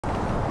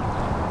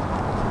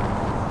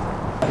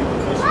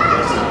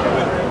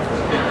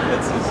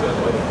So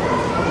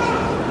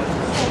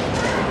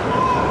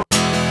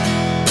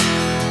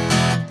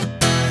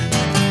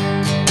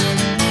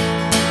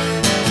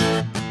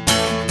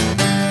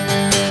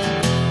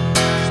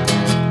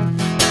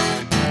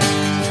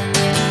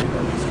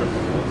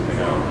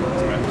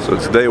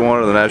it's day one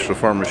of the National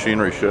Farm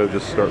Machinery Show.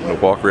 Just starting to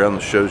walk around.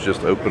 The show's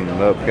just opening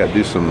up. Got to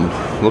do some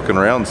looking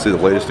around and see the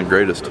latest and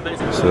greatest.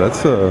 So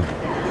that's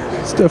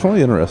it's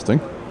definitely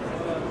interesting.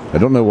 I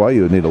don't know why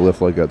you would need a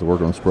lift like that to work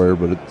on a sprayer,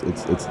 but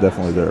it's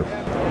definitely there.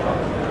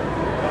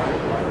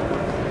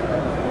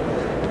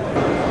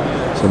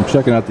 So I'm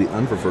checking out the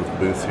Unverfurth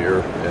booth here,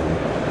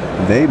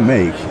 and they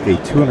make a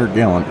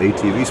 200-gallon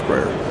ATV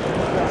sprayer.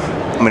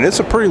 I mean, it's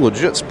a pretty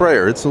legit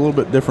sprayer. It's a little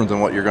bit different than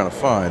what you're going to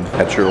find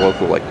at your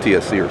local, like,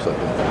 TSC or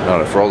something. I don't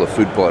know, for all the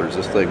food plotters,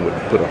 this thing would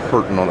put a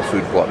hurting on a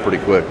food plot pretty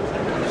quick.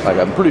 Like,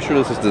 I'm pretty sure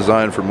this is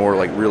designed for more,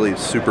 like, really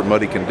super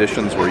muddy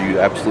conditions where you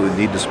absolutely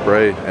need to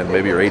spray, and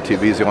maybe your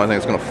ATV is the only thing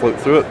that's going to float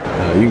through it.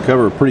 You can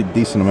cover a pretty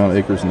decent amount of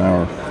acres an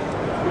hour.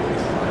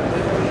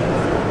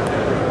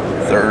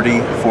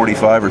 30,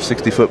 45, or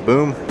 60-foot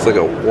boom. It's like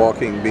a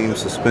walking beam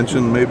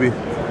suspension, maybe.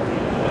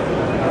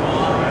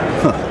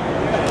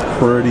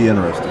 Pretty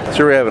interesting.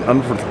 So we have an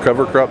Unverfurth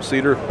cover crop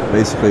seeder.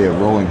 Basically a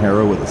rolling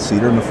harrow with a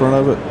seeder in the front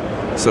of it.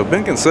 So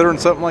been considering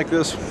something like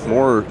this,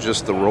 more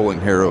just the rolling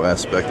harrow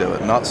aspect of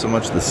it, not so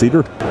much the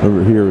seeder.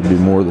 Over here would be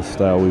more the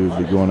style we would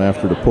be going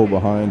after to pull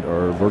behind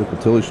our vertical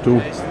tillage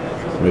tool.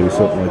 Maybe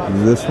something like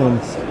this one.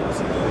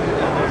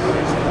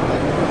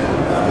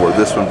 Or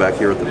this one back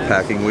here with the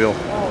packing wheel.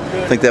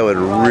 I think that would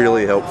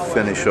really help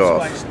finish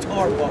off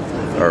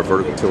our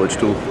vertical tillage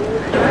tool.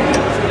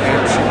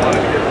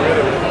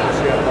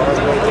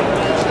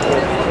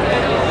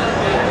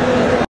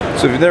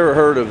 So if you've never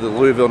heard of the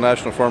Louisville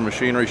National Farm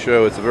Machinery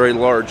Show, it's a very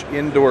large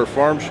indoor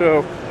farm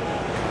show.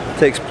 It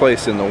takes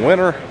place in the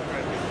winter.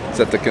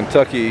 It's at the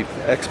Kentucky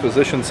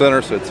Exposition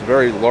Center, so it's a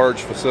very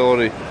large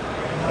facility.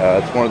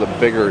 It's one of the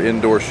bigger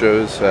indoor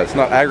shows. It's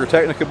not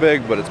Agritechnica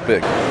big, but it's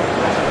big.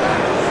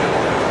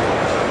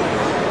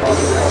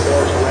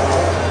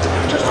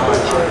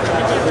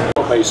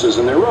 Bases,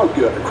 and they're real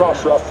good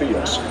across rough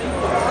fields.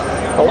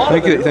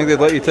 You think they'd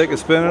let you take a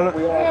spin in it?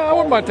 Yeah, I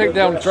wouldn't mind taking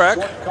down the track.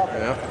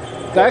 Yeah.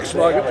 Dax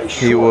like it.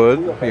 He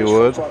would.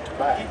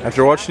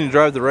 After watching you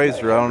drive the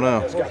Razor, I don't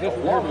know.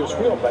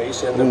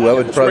 Ooh, that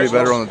would probably be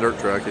better on the dirt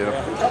track, yeah.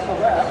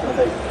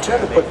 They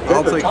tend to put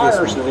bigger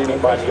tires than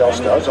anybody else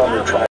does on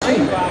their track.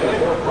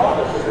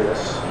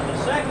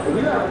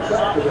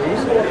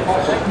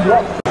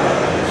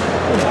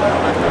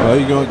 Well,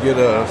 you gonna get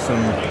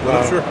some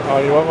literature? Oh,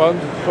 you want one?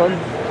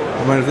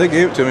 I mean, if they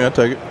gave it to me, I'd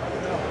take it.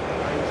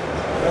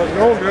 How's it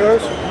going,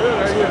 guys?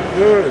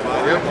 Good.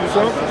 You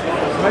something?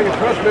 Make a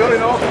trust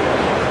building off.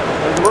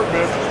 There's a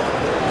workbench.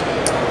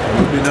 It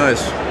would be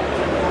nice.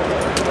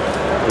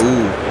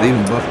 Ooh, they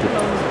even buffed it.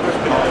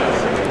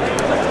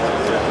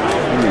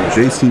 Ooh,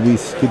 JCB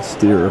skid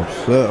steer.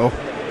 So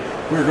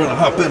we're gonna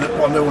hop in it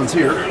while no one's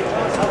here.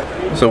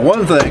 So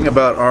one thing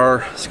about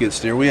our skid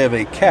steer, we have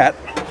a Cat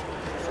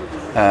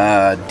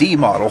D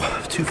model,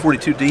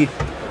 242D.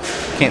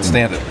 Can't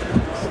stand it.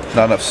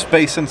 Not enough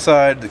space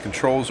inside. The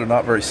controls are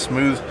not very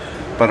smooth,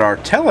 but our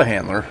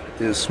telehandler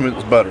is smooth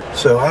as butter.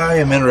 So I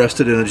am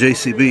interested in a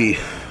JCB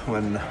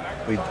when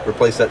we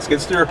replace that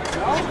skid steer,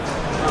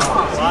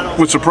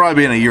 which will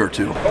probably be in a year or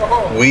two.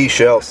 We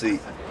shall see.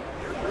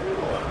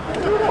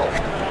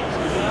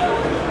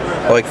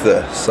 I like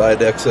the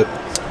side exit.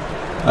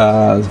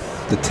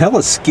 The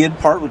teleskid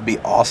part would be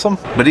awesome,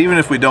 but even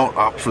if we don't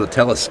opt for the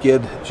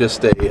teleskid,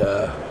 just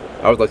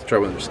I would like to try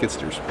one of their skid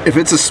steers. If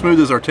it's as smooth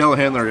as our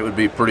telehandler, it would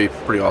be pretty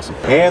awesome.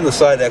 And the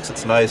side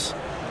exit's nice.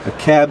 A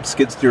cab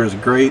skid steer is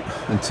great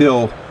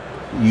until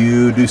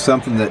you do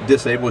something that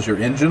disables your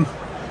engine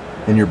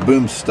and your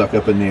boom's stuck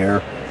up in the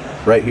air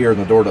right here and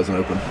the door doesn't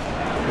open.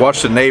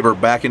 Watched a neighbor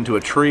back into a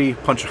tree,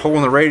 punch a hole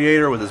in the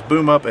radiator with his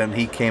boom up, and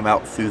he came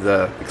out through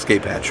the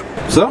escape hatch.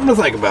 Something to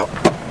think about.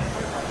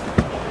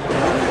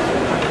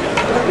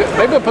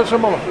 Maybe I'll put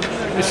some on.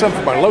 Need some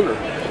for my loader.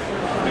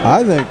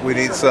 I think we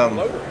need some.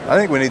 I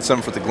think we need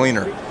some for the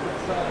gleaner.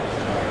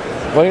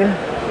 Gleaner?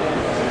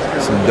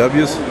 Some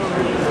W's.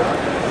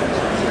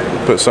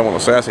 Put some on the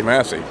Sassy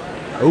Massey.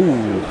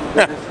 Ooh.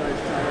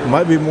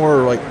 Might be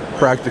more like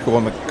practical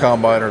on the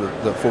combine or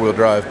the four-wheel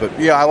drive, but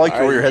yeah, I like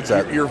where your head's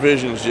at. Your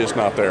vision's just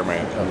not there,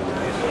 man.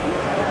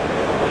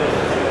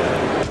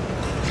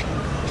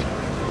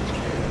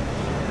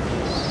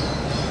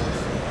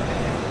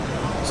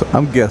 So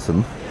I'm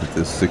guessing that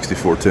this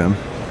 6410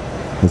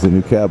 has a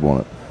new cab on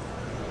it.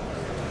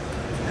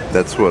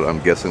 That's what I'm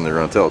guessing they're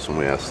going to tell us when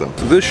we ask them.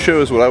 So this show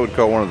is what I would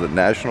call one of the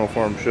national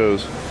farm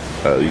shows.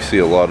 You see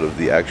a lot of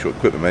the actual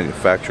equipment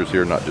manufacturers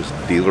here, not just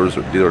dealers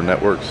or dealer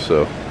networks.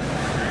 So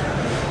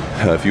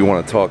if you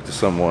want to talk to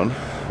someone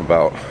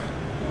about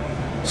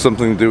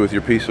something to do with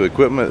your piece of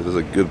equipment, it is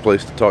a good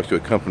place to talk to a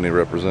company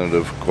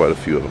representative. Quite a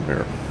few of them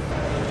here.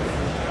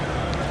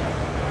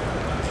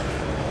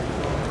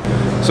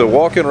 So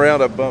walking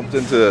around, I bumped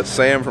into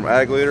Sam from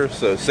Ag Leader.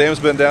 So Sam's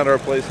been down to our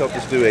place, helped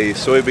us do a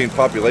soybean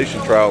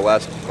population trial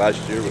last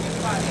year. But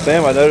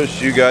Sam, I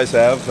noticed you guys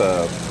have,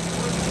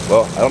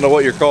 well, I don't know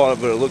what you're calling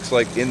it, but it looks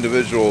like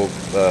individual,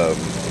 I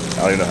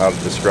don't even know how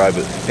to describe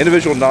it.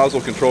 Individual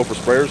nozzle control for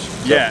sprayers?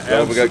 Yeah, is that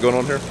what we got going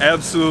on here?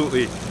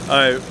 Absolutely.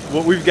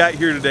 What we've got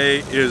here today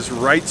is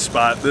Right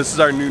Spot. This is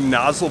our new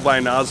nozzle by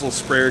nozzle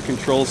sprayer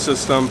control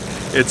system.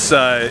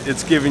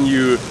 It's giving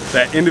you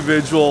that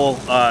individual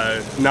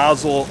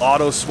nozzle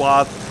auto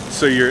swap,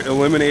 so you're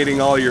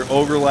eliminating all your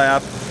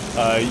overlap.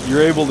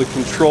 You're able to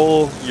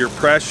control your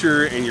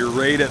pressure and your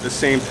rate at the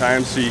same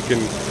time, so you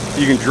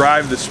can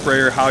drive the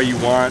sprayer how you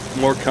want,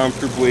 more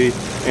comfortably,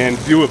 and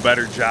do a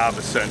better job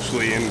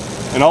essentially.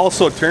 And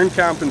also turn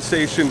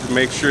compensation to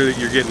make sure that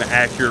you're getting an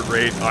accurate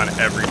rate on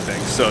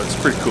everything. So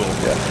it's pretty cool.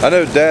 Yeah. I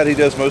know Dad, he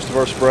does most of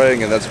our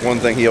spraying, and that's one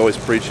thing he always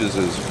preaches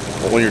is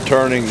when you're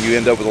turning, you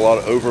end up with a lot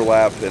of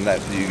overlap, and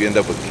that you end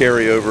up with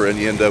carryover, and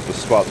you end up with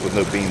spots with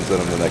no beans in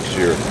them the next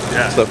year.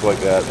 Yeah. Stuff like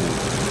that.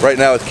 And right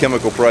now with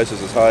chemical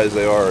prices as high as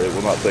they are, it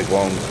will not take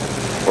long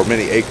or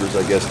many acres,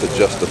 I guess, to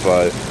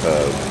justify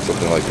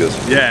something like this.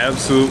 Yeah,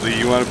 absolutely.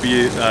 You want to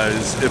be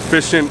as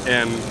efficient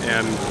and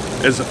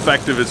as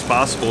effective as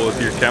possible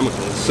with your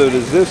chemicals. So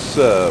does this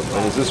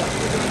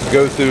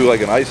go through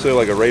like an ISO,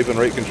 like a Raven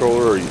rate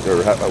controller, or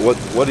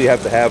what do you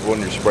have to have on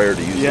your sprayer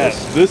to use this?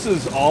 Yes, this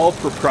is all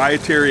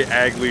proprietary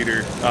Ag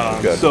Leader.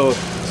 Okay. So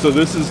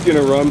this is going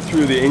to run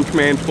through the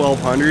InCommand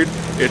 1200.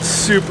 It's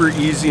super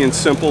easy and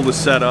simple to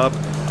set up.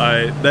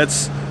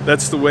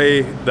 That's the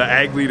way, the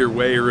Ag Leader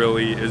way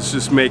really, is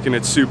just making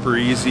it super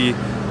easy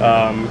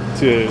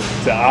to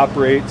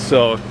operate.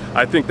 So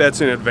I think that's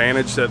an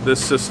advantage that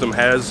this system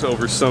has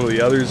over some of the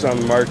others on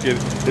the market,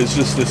 is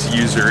just this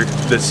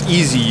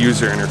easy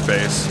user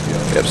interface.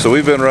 Yep, so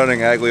we've been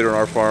running Ag Leader on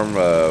our farm,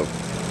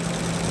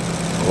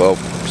 well,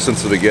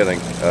 since the beginning.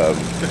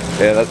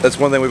 And that's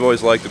one thing we've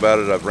always liked about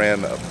it. I've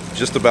ran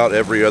just about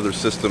every other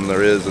system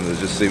there is, and it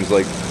just seems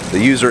like the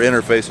user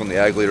interface on the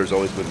Ag Leader has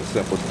always been the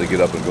simplest to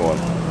get up and going.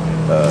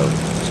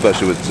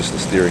 Especially with just the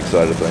steering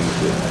side of things.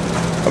 But,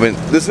 I mean,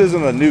 this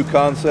isn't a new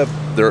concept.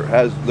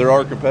 There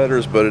are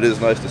competitors, but it is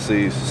nice to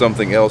see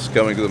something else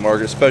coming to the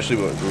market. Especially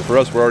for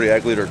us, we're already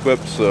Ag Leader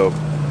equipped, so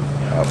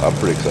I'm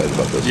pretty excited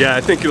about this. Yeah,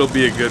 I think it'll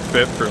be a good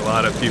fit for a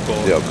lot of people.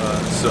 Yep.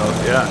 So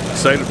yeah,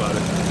 excited about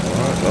it. All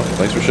right, well,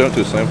 thanks for showing it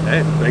to us, Sam.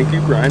 Hey, thank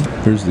you, Brian.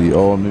 Here's the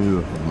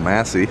all-new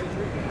Massey.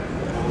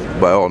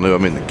 By all new, I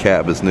mean the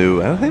cab is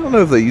new. I don't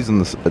know if they're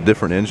using a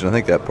different engine. I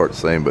think that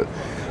part's the same, but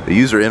the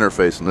user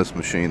interface on this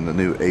machine, the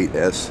new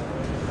 8S,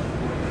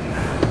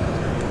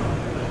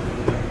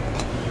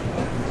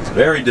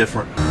 very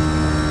different.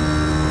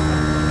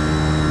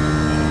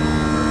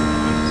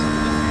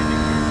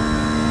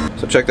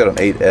 So check that on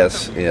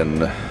 8S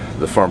in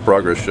the Farm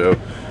Progress Show.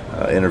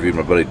 Interviewed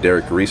my buddy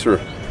Derek Reeser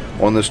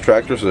on this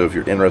tractor, so if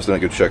you're interested,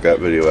 go check that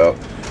video out.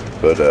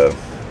 But you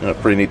know,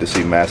 pretty neat to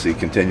see Massey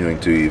continuing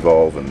to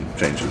evolve and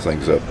changing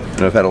things up.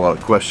 And I've had a lot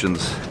of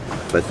questions.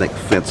 I think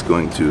Fent's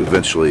going to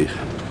eventually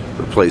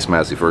replace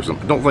Massey Ferguson.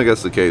 I don't think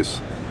that's the case.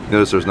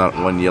 Notice there's not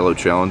one yellow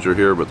Challenger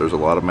here, but there's a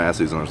lot of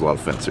Masseys and there's a lot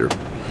of Fents here.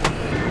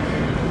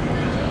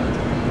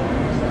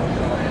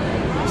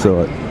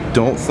 So I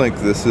don't think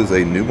this is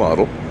a new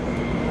model.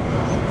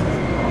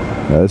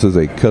 This is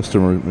a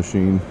customer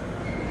machine.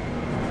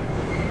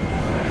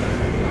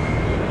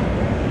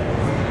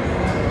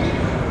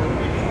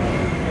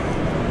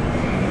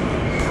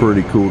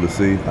 Pretty cool to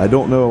see. I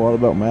don't know a lot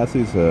about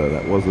Massey's.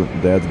 That wasn't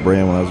Dad's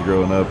brand when I was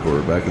growing up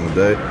or back in the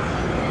day.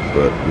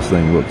 But this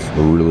thing looks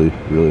really,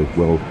 really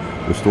well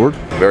restored.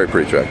 Very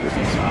pretty tractor.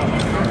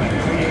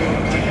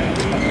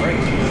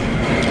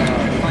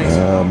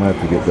 I might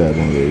have to get that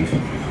one of these.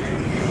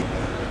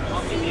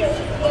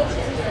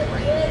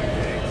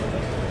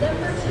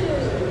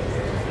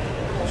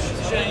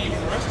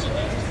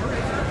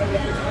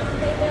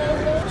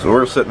 So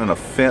we're sitting in a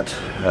Fent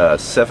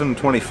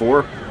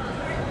 724.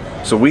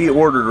 So we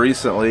ordered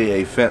recently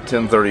a Fent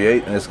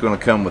 1038, and it's going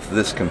to come with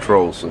this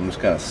control. So I'm just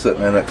kind of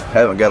sitting in it.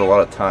 Haven't got a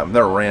lot of time.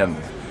 Never ran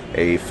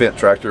a Fent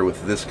tractor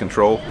with this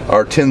control.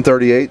 Our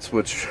 1038s,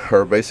 which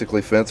are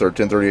basically Fents, our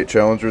 1038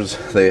 Challengers,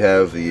 they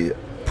have the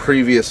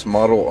previous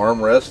model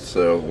armrest,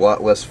 so a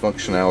lot less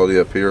functionality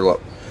up here.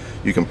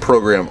 You can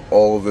program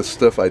all of this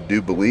stuff, I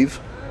do believe.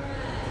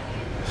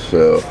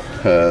 So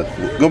it's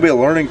going to be a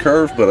learning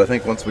curve, but I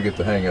think once we get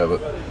the hang of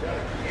it,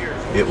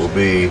 it will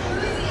be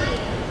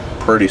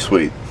pretty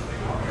sweet.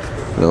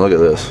 Now look at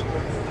this.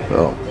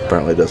 Well,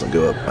 apparently it doesn't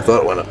go up. I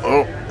thought it went up.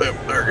 Oh,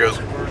 there it goes.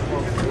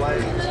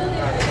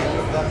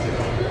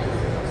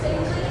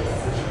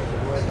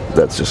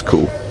 That's just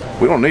cool.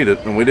 We don't need it,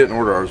 and we didn't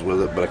order ours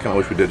with it, but I kind of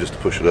wish we did just to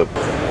push it up.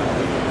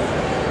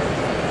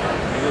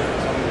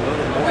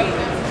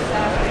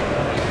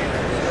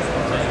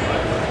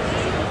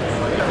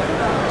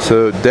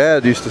 So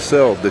Dad used to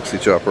sell Dixie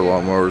chopper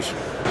lawnmowers.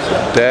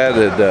 Dad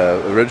had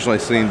originally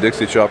seen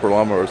Dixie chopper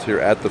lawnmowers here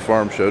at the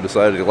farm show,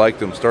 decided he liked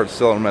them, started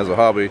selling them as a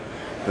hobby.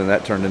 Then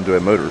that turned into a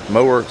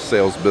mower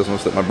sales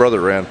business that my brother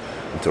ran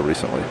until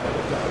recently.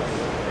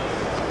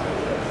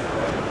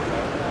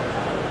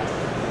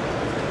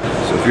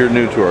 you're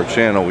new to our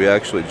channel, we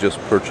actually just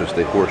purchased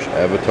a Porsche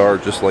Avatar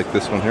just like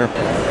this one here.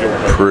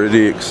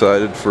 Pretty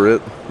excited for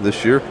it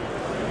this year,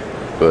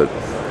 but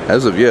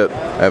as of yet,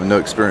 I have no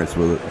experience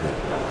with it.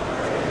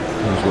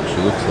 Here's what she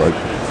looks like.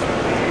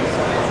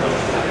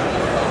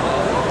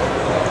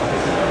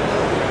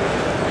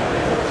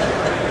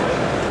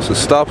 So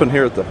stopping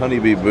here at the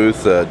Honeybee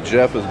booth,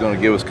 Jeff is going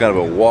to give us kind of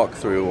a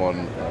walkthrough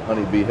on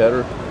Honeybee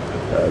header.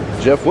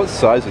 Jeff, what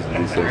sizes do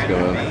these things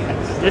come in?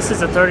 This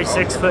is a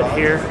 36 foot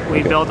here.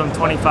 We build them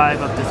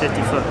 25 up to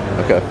 50 foot.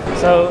 Okay.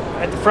 So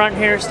at the front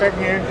here, starting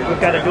here,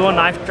 we've got a dual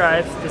knife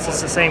drive. This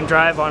is the same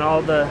drive on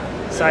all the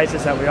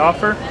sizes that we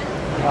offer.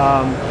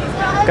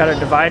 We've got a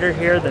divider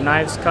here. The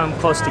knives come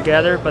close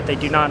together, but they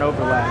do not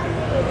overlap.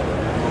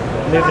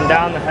 Moving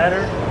down the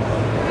header,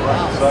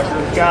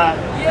 we've got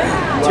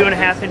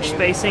 2.5 inch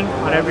spacing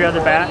on every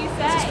other bat.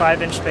 This is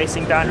 5 inch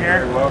spacing down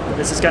here.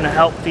 This is going to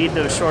help feed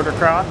those shorter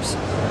crops.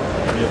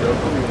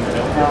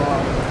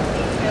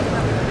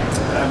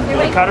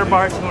 The cutter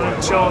bar, if you want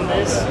to show them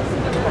this,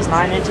 has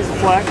 9 inches of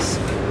flex.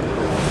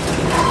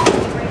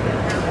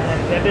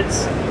 And it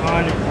pivots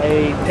on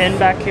a pin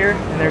back here,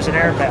 and there's an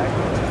airbag.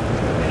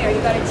 Here,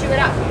 you gotta chew it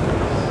up.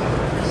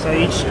 So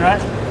each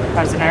strut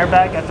has an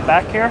airbag at the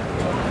back here.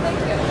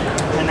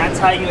 And that's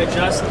how you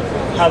adjust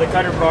how the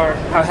cutter bar,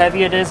 how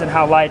heavy it is and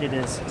how light it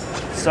is.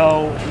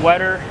 So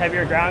wetter,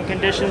 heavier ground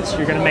conditions,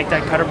 you're going to make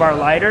that cutter bar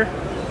lighter,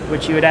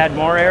 which you would add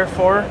more air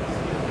for.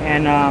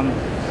 And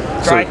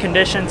dry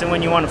conditions, and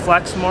when you want to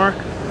flex more,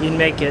 you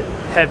make it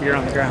heavier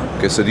on the ground.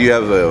 Okay, so do you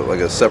have like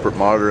a separate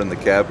monitor in the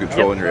cab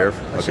controlling your air?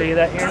 I'll show you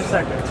that here in a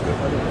second.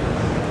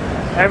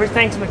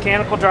 Everything's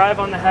mechanical drive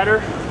on the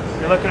header.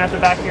 You're looking at the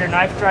back of your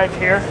knife drive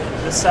here.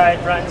 This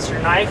side runs your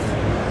knife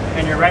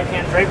and your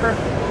right-hand draper.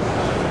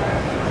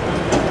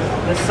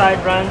 This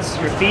side runs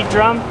your feed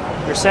drum,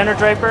 your center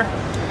draper,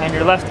 and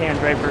your left-hand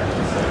draper.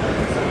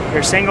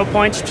 Your single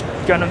point's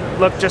gonna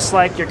look just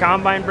like your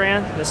combine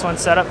brand. This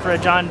one's set up for a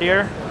John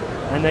Deere,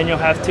 and then you'll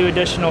have 2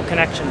 additional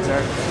connections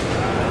there.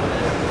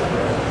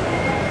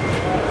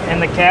 In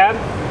the cab,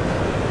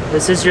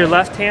 this is your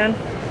left-hand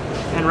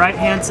and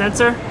right-hand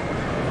sensor.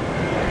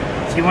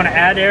 If you want to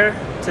add air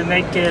to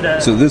make it...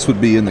 so this would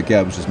be in the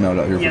cab, which is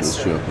mounted out here for this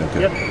show.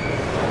 Okay. Yep.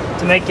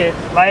 To make it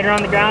lighter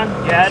on the ground,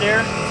 you add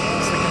air.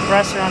 It's the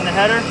compressor on the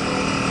header.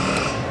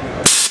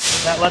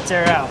 That lets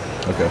air out.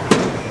 Okay.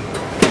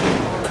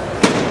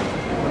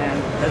 And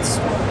that's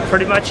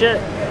pretty much it.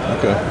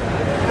 Okay.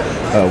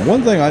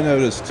 One thing I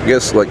noticed, I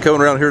guess, like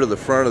coming around here to the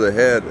front of the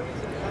head,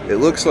 it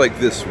looks like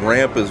this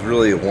ramp is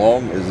really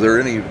long. Is there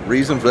any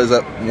reason for that? Is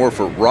that more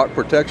for rock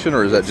protection,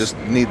 or is that just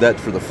need that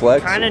for the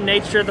flex? Kind of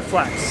nature of the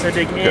flex. So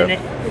to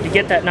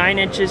get that 9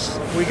 inches,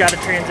 we got a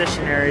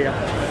transition area.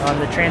 On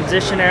the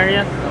transition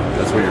area,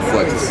 that's where your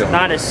flex is coming.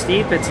 Not as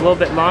steep, it's a little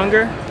bit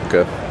longer.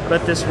 Okay.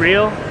 But this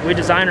reel, we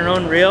design our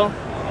own reel,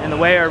 and the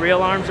way our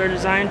reel arms are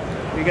designed,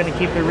 you're going to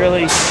keep a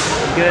really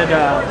good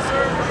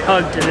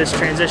hug to this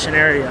transition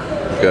area.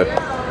 Okay.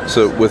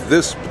 So with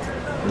this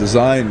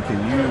design, can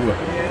you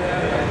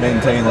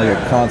maintain like a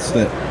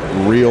constant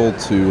reel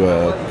to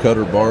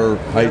cutter bar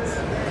height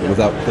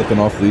without clipping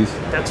off these?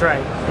 That's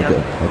right. Yep.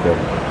 Okay. Okay.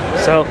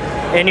 So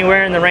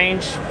anywhere in the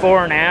range,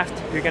 fore and aft,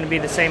 you're going to be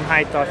the same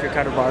height off your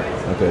cutter bar.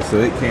 Okay, so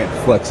it can't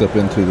flex up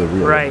into the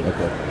reel. Right.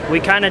 Okay. We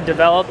kind of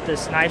developed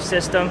this knife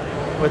system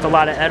with a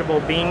lot of edible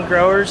bean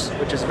growers,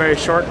 which is a very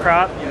short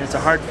crop, and it's a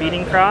hard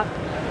feeding crop.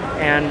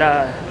 And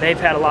they've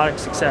had a lot of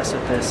success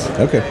with this.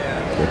 Okay.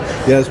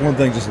 Yeah, that's one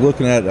thing. Just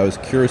looking at it, I was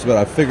curious about.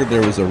 I figured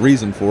there was a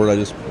reason for it. I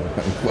just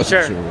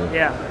wasn't sure.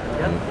 Yeah.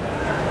 Yep.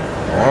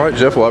 All right,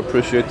 Jeff. Well, I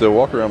appreciate the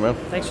walk around, man.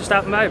 Thanks for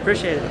stopping by.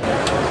 Appreciate it.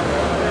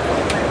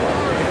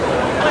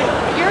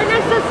 Your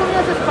next says something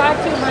else is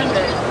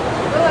 5200.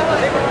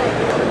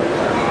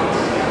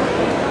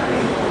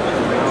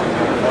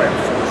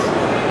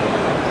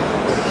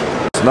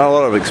 Not a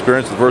lot of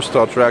experience with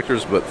versatile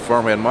tractors, but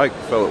Farmhand Mike,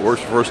 fellow that works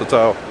for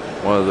Versatile,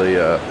 one of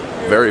the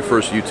very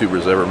first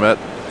YouTubers I ever met.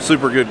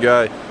 Super good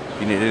guy.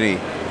 If you need any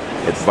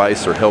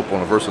advice or help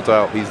on a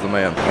Versatile, he's the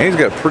man. And he's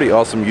got a pretty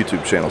awesome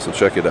YouTube channel, so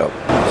check it out.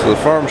 So the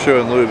farm show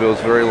in Louisville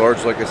is very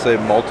large, like I say,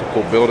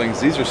 multiple buildings.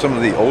 These are some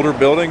of the older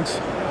buildings,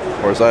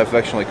 or as I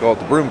affectionately call it,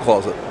 the broom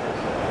closet.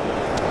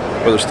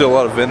 But there's still a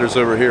lot of vendors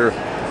over here.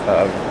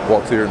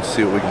 Walk through here and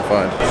see what we can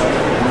find.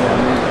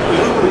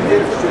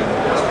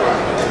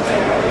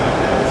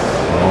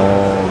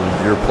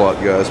 Your plot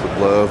guys would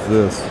love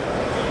this. I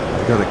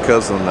got a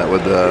cousin that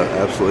would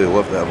absolutely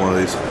love to have one of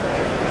these,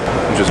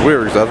 which is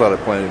weird because I thought I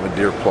planted him a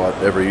deer plot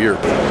every year.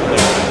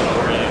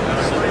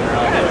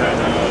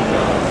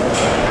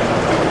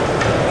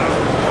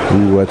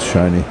 Ooh, that's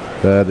shiny.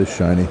 That is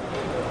shiny.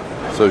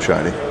 So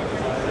shiny.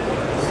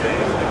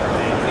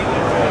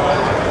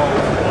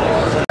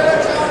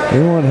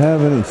 Anyone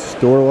have any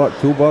store-locked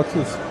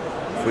toolboxes?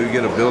 If we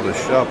get to build a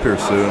shop here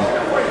soon,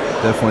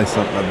 definitely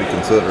something I'd be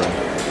considering.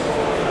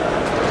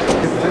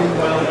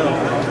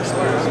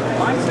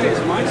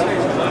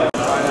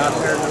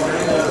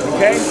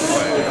 Okay.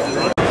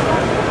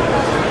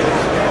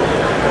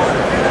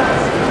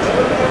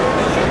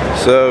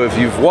 So if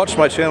you've watched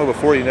my channel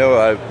before, you know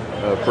I've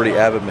a pretty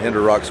avid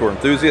Mahindra Roxor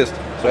enthusiast,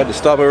 so I had to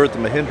stop over at the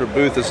Mahindra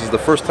booth. This is the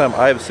first time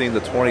I have seen the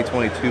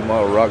 2022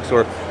 model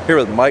Roxor. Here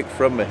with Mike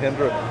from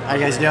Mahindra. How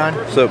you guys doing?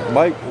 So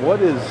Mike,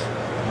 what is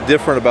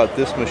different about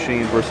this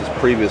machine versus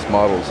previous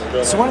models?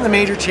 So one of the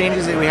major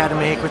changes that we had to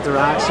make with the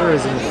Roxor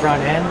is in the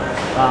front end.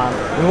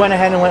 We went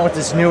ahead and went with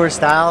this newer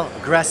style,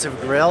 aggressive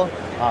grille.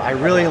 I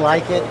really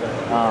like it.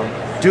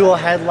 Dual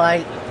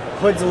headlight,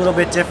 hood's a little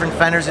bit different,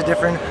 fenders are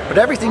different, but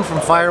everything from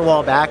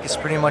firewall back is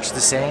pretty much the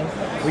same.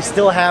 We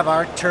still have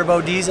our turbo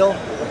diesel,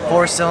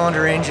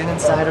 4-cylinder engine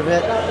inside of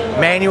it,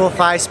 manual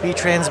 5-speed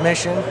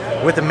transmission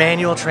with a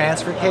manual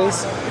transfer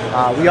case.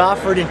 We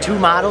offer it in 2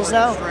 models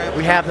now.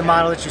 We have the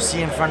model that you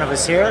see in front of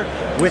us here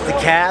with the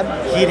cab,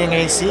 heating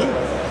AC,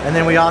 and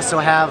then we also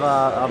have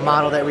a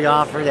model that we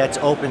offer that's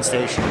open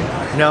station,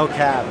 no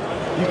cab.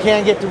 You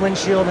can get the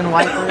windshield and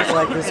wipers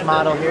like this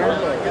model here.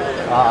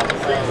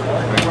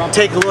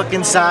 Take a look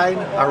inside,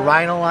 our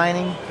rhino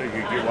lining.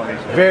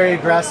 Very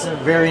aggressive,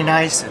 very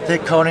nice,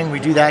 thick coating. We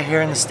do that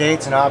here in the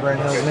States, in Auburn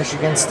Hills,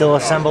 Michigan, still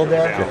assembled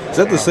there. Is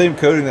that the same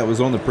coating that was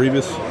on the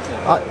previous?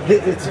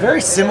 It's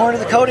very similar to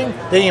the coating.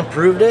 They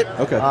improved it.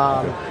 Okay.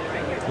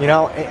 You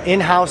know,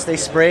 in-house they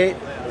spray it.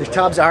 The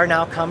tubs are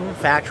now coming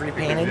factory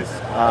painted,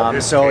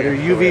 so they're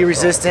UV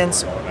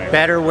resistance,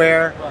 better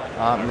wear.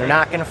 They're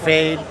not going to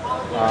fade.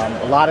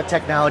 A lot of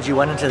technology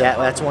went into that.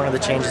 That's one of the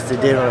changes they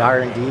did with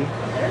R&D.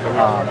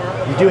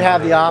 You do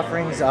have the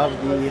offerings of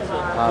the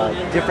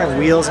different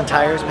wheels and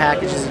tires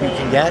packages that you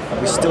can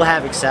get. We still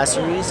have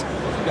accessories.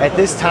 At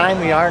this time,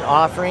 we aren't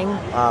offering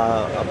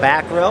a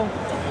back row,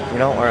 you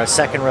know, or a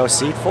second row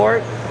seat for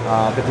it.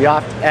 But the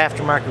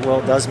aftermarket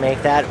world does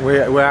make that. We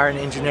are in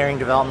engineering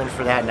development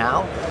for that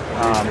now.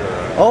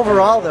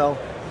 Overall, though,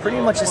 pretty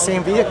much the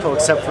same vehicle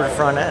except for the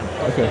front end.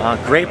 Okay.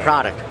 Great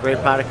product. Great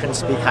product. Couldn't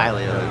speak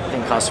highly of it. I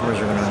think customers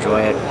are going to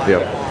enjoy it.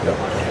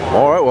 Yep.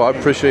 All right. Well, I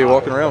appreciate you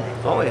walking around.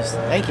 Always.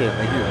 Thank you.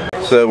 Thank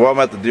you. So while I'm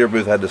at the Deere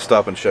booth, I had to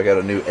stop and check out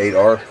a new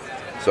 8R.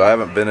 So I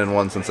haven't been in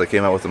one since they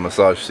came out with the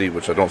massage seat,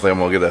 which I don't think I'm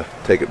going to get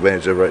to take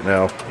advantage of right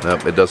now.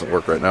 Nope, it doesn't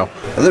work right now.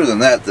 Other than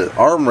that, the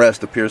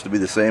armrest appears to be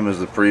the same as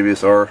the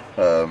previous R.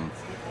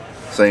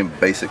 Same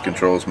basic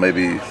controls,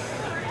 maybe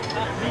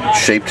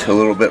shaped a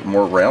little bit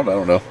more round. I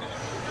don't know.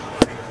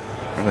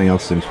 Everything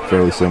else seems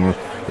fairly similar.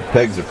 The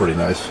pegs are pretty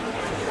nice.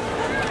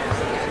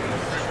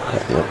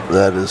 Yep,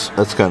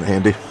 that's kind of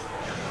handy.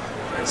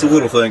 It's the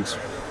little things.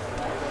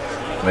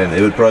 Man,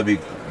 it would probably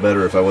be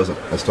better if I wasn't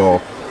as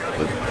tall,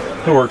 but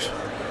it works.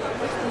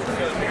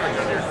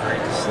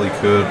 Sleek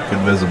hood,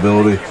 good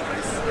visibility.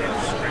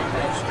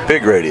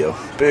 Big radio,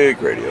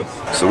 big radio.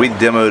 So we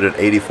demoed an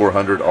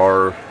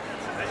 8400R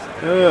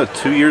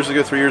 2 years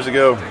ago, 3 years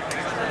ago.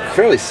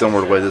 Fairly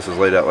similar to the way this is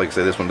laid out. Like I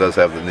say, this one does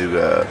have the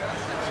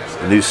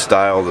new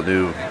style, the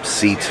new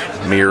seat,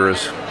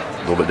 mirrors, a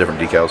little bit different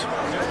decals.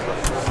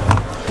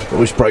 But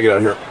we should probably get out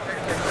of here.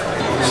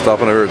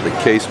 Stopping over at the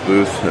case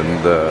booth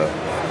and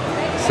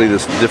see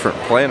this different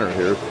planter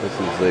here. This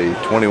is a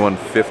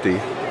 2150,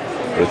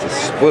 but it's a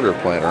splitter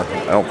planter.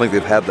 I don't think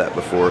they've had that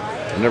before.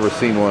 I've never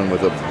seen one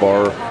with a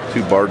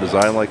two-bar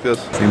design like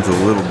this. Seems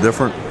a little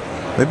different.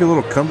 Maybe a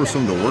little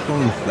cumbersome to work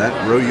on that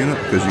row unit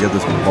because you got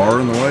this bar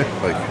in the way.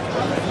 Like,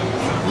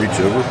 reach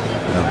over.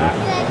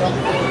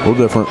 A little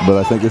different, but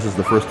I think this is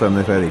the first time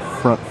they've had a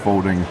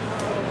front-folding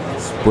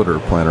splitter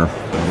planter.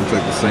 It looks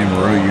like the same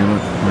row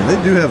unit. I mean,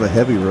 they do have a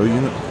heavy row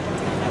unit.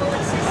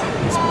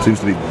 It seems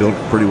to be built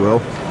pretty well.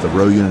 The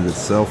row unit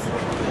itself.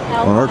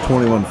 On our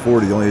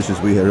 2140, the only issues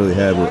we really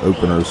had were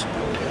openers,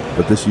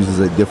 but this uses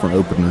a different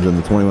opener than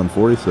the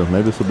 2140, so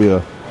maybe this will be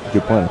a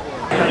good planter.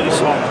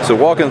 So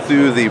walking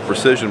through the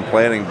precision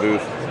planning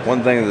booth,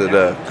 one thing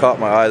that caught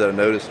my eye that I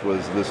noticed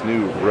was this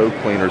new row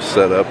cleaner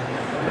setup.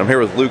 I'm here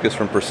with Lucas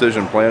from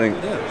Precision Planning.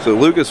 So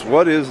Lucas,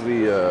 what is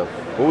the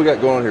what we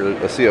got going on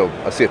here? I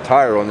see a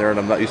tire on there, and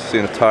I'm not used to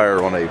seeing a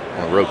tire on a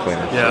row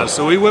cleaner. Yeah,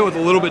 so we went with a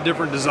little bit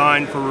different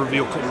design for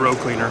Reveal row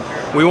cleaner.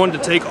 We wanted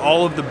to take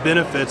all of the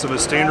benefits of a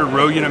standard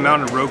row unit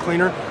mounted row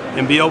cleaner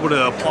and be able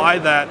to apply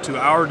that to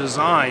our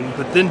design,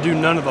 but then do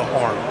none of the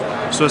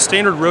harm. So a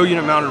standard row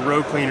unit mounted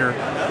row cleaner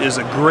is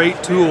a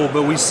great tool,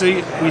 but we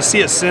see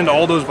it send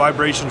all those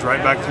vibrations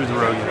right back through the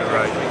row unit,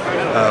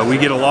 right? We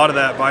get a lot of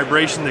that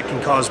vibration that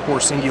can cause poor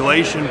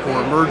singulation,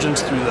 poor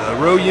emergence through the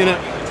row unit.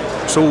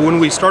 So when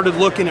we started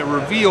looking at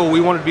Reveal,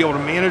 we wanted to be able to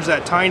manage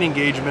that tine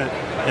engagement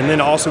and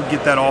then also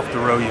get that off the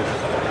row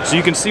unit. So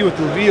you can see with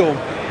Reveal,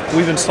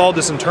 we've installed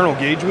this internal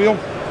gauge wheel,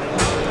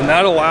 and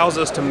that allows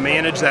us to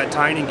manage that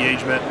tine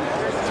engagement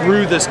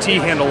through this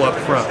T-handle up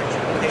front.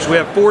 So we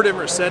have 4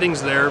 different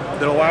settings there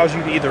that allows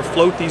you to either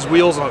float these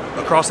wheels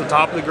across the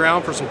top of the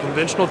ground for some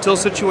conventional till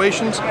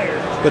situations,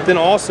 but then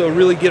also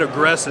really get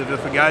aggressive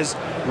if a guy's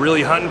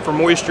really hunting for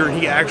moisture and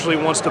he actually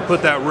wants to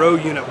put that row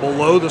unit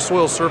below the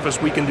soil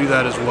surface, we can do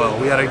that as well.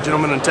 We had a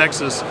gentleman in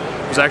Texas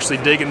who was actually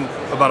digging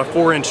about a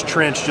 4-inch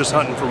trench just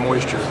hunting for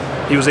moisture.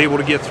 He was able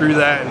to get through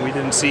that, and we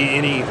didn't see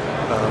any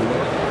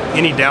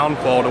any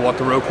downfall to what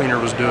the row cleaner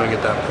was doing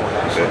at that point.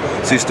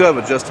 Okay. So you still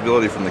have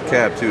adjustability from the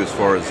cab too, as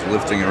far as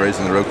lifting and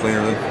raising the row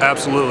cleaner then?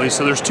 Absolutely.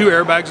 So there's 2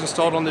 airbags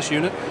installed on this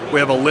unit. We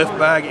have a lift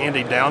bag and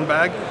a down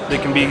bag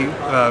that can be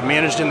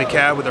managed in the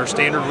cab with our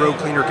standard row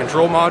cleaner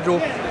control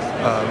module,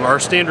 our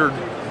standard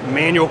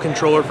manual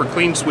controller for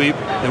clean sweep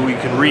that we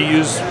can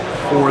reuse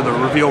for the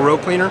Reveal row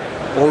cleaner,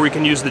 or we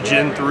can use the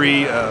Gen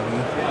 3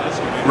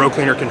 row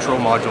cleaner control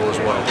module as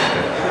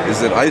well.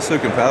 Is it ISO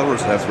compatible or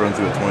does it have to run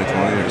through a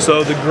 2020?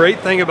 So the great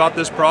thing about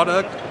this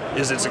product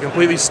is it's a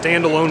completely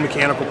standalone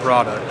mechanical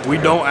product. We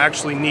don't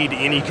actually need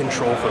any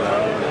control for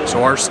that.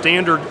 So our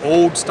standard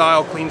old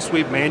style clean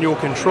sweep manual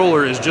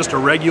controller is just a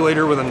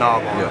regulator with a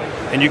knob on it.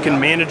 And you can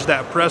manage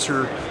that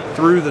pressure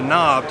through the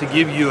knob to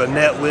give you a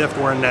net lift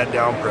or a net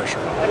down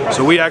pressure.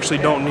 So we actually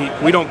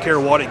we don't care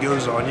what it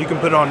goes on. You can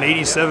put it on an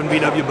 87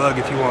 VW Bug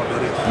if you want,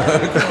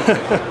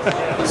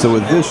 buddy. So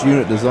with this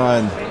unit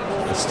design,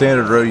 the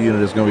standard row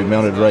unit is going to be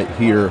mounted right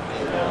here.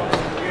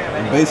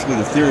 And basically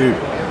the theory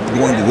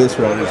going to this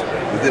route is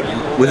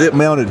with it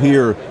mounted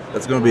here,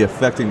 that's going to be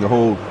affecting the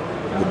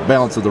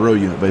balance of the row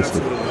unit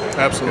basically.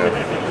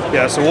 Absolutely.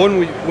 Yeah, so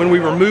when we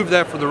removed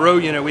that for the row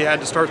unit, we had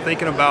to start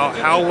thinking about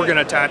how we're going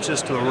to attach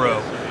this to the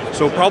row.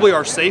 So probably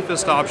our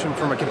safest option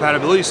from a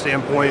compatibility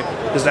standpoint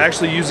is to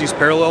actually use these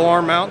parallel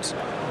arm mounts.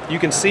 You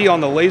can see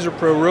on the Laser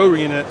Pro row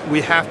unit,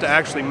 we have to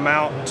actually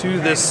mount to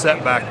this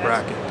setback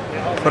bracket.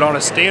 But on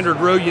a standard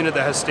row unit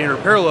that has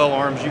standard parallel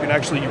arms, you can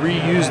actually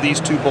reuse these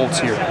 2 bolts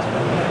here.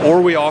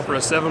 Or we offer a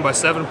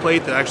 7x7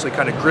 plate that actually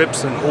kind of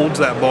grips and holds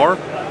that bar.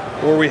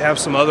 Or we have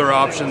some other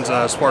options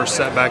as far as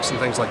setbacks and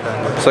things like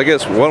that. So I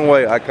guess one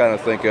way I kind of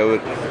think of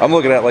it, I'm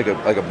looking at like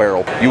a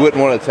barrel. You wouldn't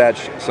want to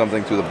attach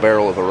something to the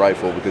barrel of a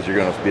rifle because you're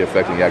going to be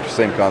affecting the actual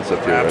same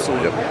concept here.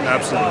 Absolutely. Right? Yep.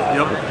 Absolutely.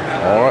 Yep.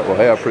 All right. Well,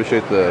 hey, I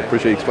appreciate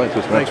you explaining to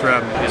us, man. Thanks for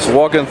having me. So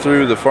walking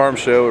through the farm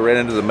show, we ran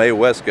into the May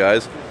West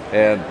guys,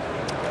 and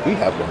we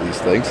have one of these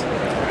things.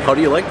 How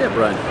do you like that,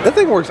 Brian? That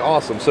thing works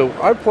awesome. So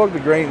I plugged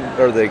the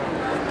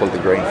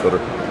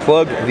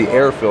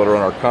air filter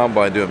on our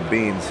combine doing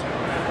beans,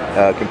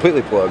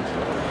 completely plugged.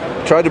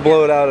 Tried to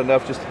blow it out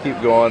enough just to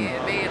keep going.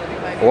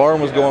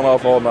 Alarm was going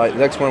off all night.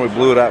 Next morning we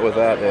blew it out with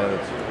that, and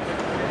it's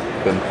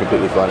been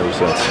completely fine ever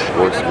since.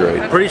 Works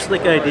great. Pretty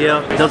slick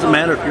idea. It doesn't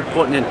matter if you're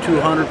putting in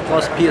 200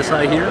 plus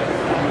PSI here.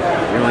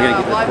 You're only going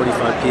to get the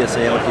 45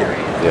 PSI out here.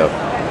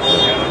 Yep.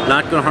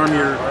 Not going to harm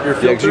your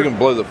filter. Yeah, because you can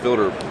blow the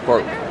filter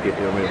apart. You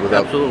know, I mean,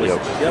 without, absolutely.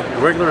 Yep.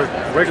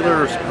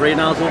 Regular spray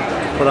nozzle,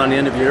 put on the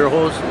end of your air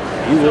hose,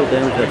 you will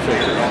damage that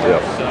filter.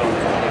 Yep.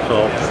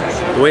 So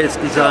the way it's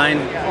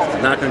designed,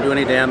 not going to do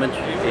any damage,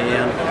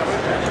 and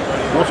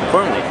most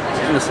importantly, it's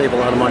going to save a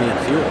lot of money in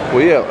fuel.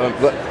 Well,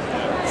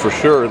 yeah, for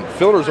sure. And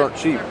filters aren't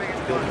cheap.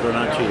 Filters are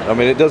not cheap. I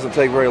mean, it doesn't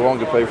take very long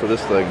to pay for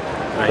this thing.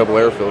 A couple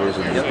air filters,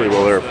 and it's pretty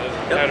well there.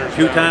 Yep. A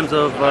few times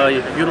of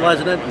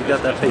utilizing it, you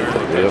got that paid for.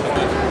 Yep.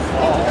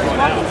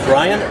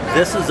 Brian,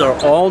 this is our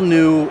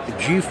all-new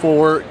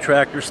G4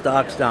 tractor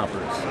stock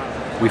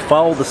stompers. We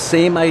follow the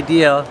same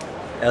idea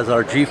as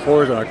our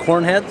G4s and our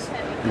corn heads,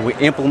 and we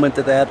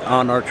implemented that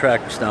on our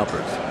tractor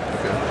stompers.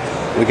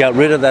 Okay. We got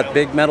rid of that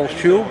big metal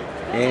shoe,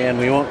 and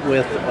we went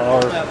with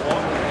our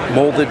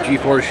molded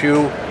G4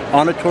 shoe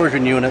on a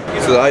torsion unit.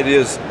 So the idea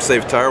is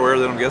save tire wear,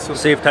 then I'm guessing?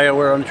 Save tire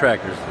wear on the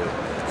tractors.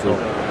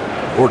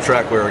 Or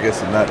track wear, I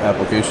guess, in that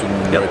application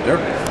right there.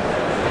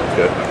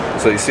 Okay.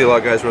 So you see a lot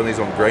of guys run these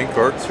on grain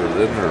carts or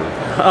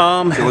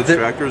tillage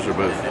tractors or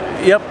both?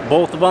 Yep,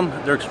 both of them.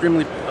 They're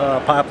extremely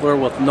popular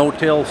with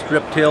no-till,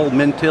 strip-till,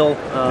 min-till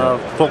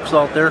folks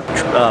out there.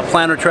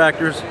 Planter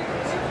tractors,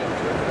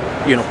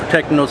 you know,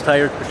 protecting those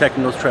tires,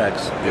 protecting those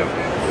tracks. Yep.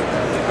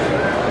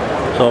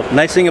 So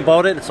nice thing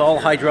about it, it's all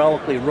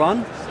hydraulically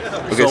run.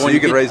 Okay, so you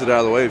can raise it out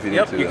of the way if you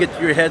need to. Yep, you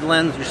get your head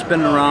lens, you're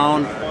spinning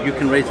around, you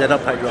can raise that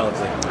up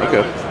hydraulically.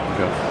 Okay.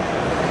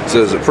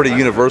 So is it pretty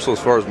universal as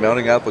far as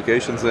mounting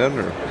applications then?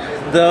 Or?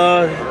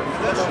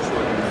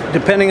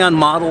 Depending on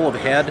model of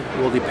head,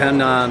 will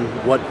depend on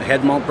what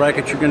head mount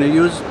bracket you're going to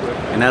use,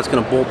 and that's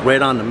going to bolt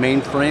right on the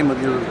main frame of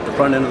the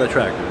front end of the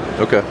tractor.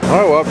 Okay. All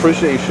right. Well, I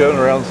appreciate you showing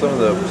around some of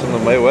the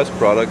May West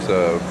products.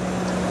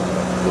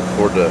 Look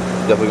forward to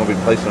definitely going to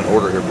be placing an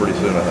order here pretty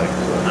soon, I think.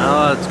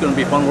 So. It's going to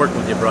be fun working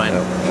with you, Brian.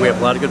 Yeah. We have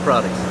a lot of good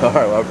products. All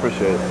right. Well, I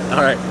appreciate it.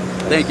 All right.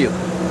 Thank you.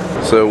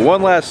 So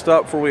one last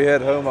stop before we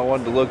head home, I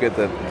wanted to look at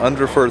the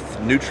Underfirth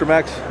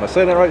Nutrimax. Am I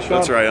saying that right, Sean?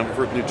 That's right,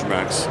 Underfirth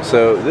Nutrimax.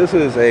 So this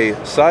is a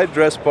side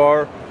dress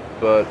bar,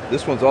 but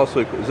this one's also,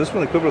 is this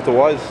one equipped with the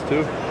Wise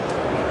too?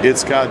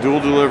 It's got dual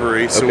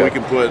delivery, so we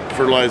can put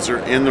fertilizer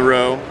in the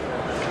row,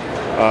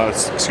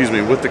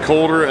 with the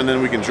coulter, and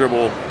then we can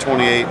dribble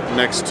 28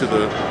 next to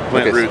the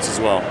plant roots as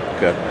well.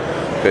 Okay.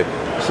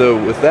 So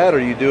with that, are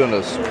you doing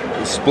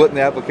splitting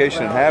the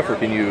application in half, or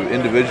can you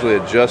individually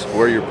adjust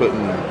where you're putting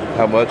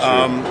how much?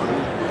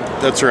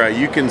 That's right.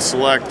 You can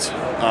select.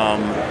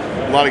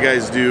 A lot of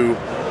guys do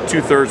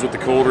 2/3 with the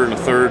coulter and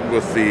 1/3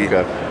 with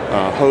the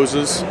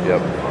hoses.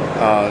 Yep.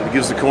 It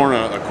gives the corn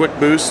a quick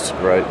boost.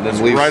 Right. And then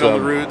it's right on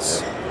the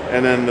roots,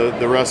 and then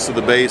the rest of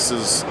the base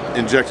is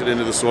injected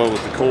into the soil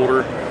with the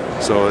coulter.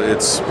 So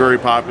it's very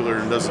popular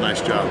and does a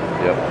nice job.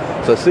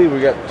 Yep. So I see we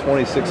got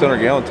 2,600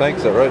 gallon tanks,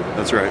 is that right?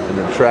 That's right. And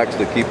then tracks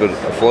to keep it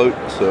afloat.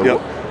 So yep.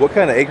 what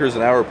kind of acres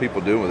an hour are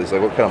people doing with these?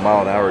 Like what kind of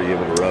mile an hour are you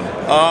able to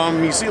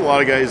run? You see a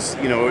lot of guys,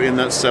 you know, in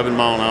that 7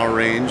 mile an hour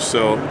range.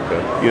 So,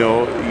 okay. you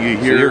know, you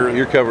hear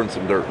you're covering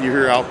some dirt. You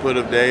hear output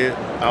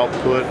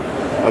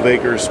of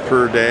acres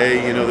per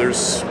day. You know,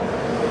 there's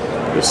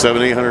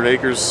 700-800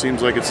 acres.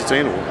 Seems like it's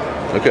attainable.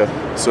 Okay.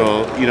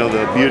 So, you know,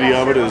 the beauty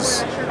of it is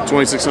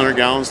 2,600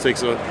 gallons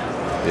takes a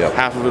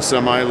half of a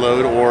semi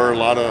load, or a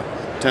lot of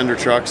tender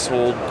trucks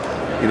hold,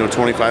 you know,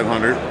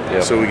 2,500.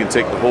 Yep. So we can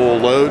take the whole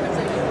load.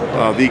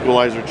 The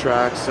equalizer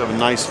tracks have a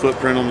nice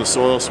footprint on the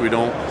soil, so we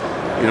don't,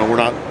 you know, we're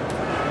not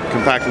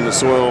compacting the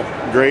soil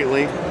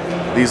greatly.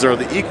 These are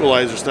the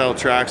equalizer style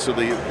tracks, so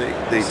they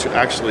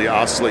actually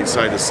oscillate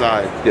side to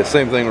side. Yeah,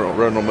 same thing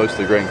running on most of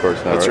the grain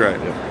carts now. That's right.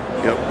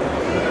 Yep.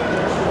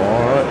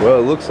 All right. Well,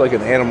 it looks like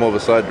an animal of a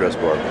side dress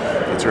bar.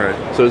 That's right.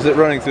 So is it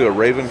running through a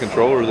Raven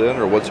controller then,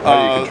 or how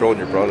are you controlling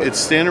your product? It's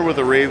standard with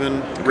a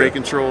Raven rate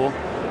control,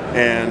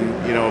 and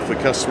you know, if the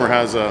customer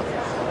has a,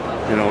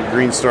 you know,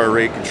 Green Star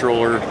rate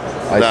controller,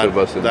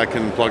 that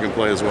can plug and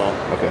play as well.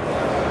 Okay.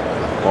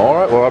 All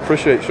right. Well, I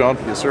appreciate it, Sean.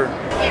 Yes, sir.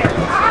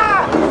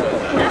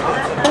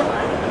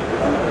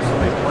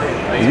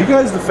 Are you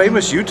guys the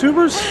famous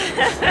YouTubers?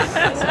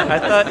 I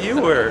thought you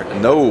were.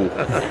 No.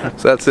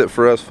 So that's it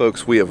for us,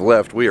 folks. We have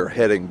left. We are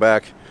heading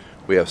back.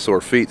 We have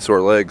sore feet,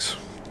 sore legs,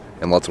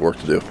 and lots of work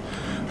to do.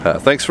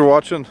 Thanks for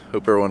watching.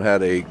 Hope everyone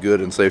had a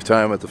good and safe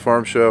time at the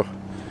farm show,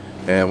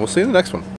 and we'll see you in the next one.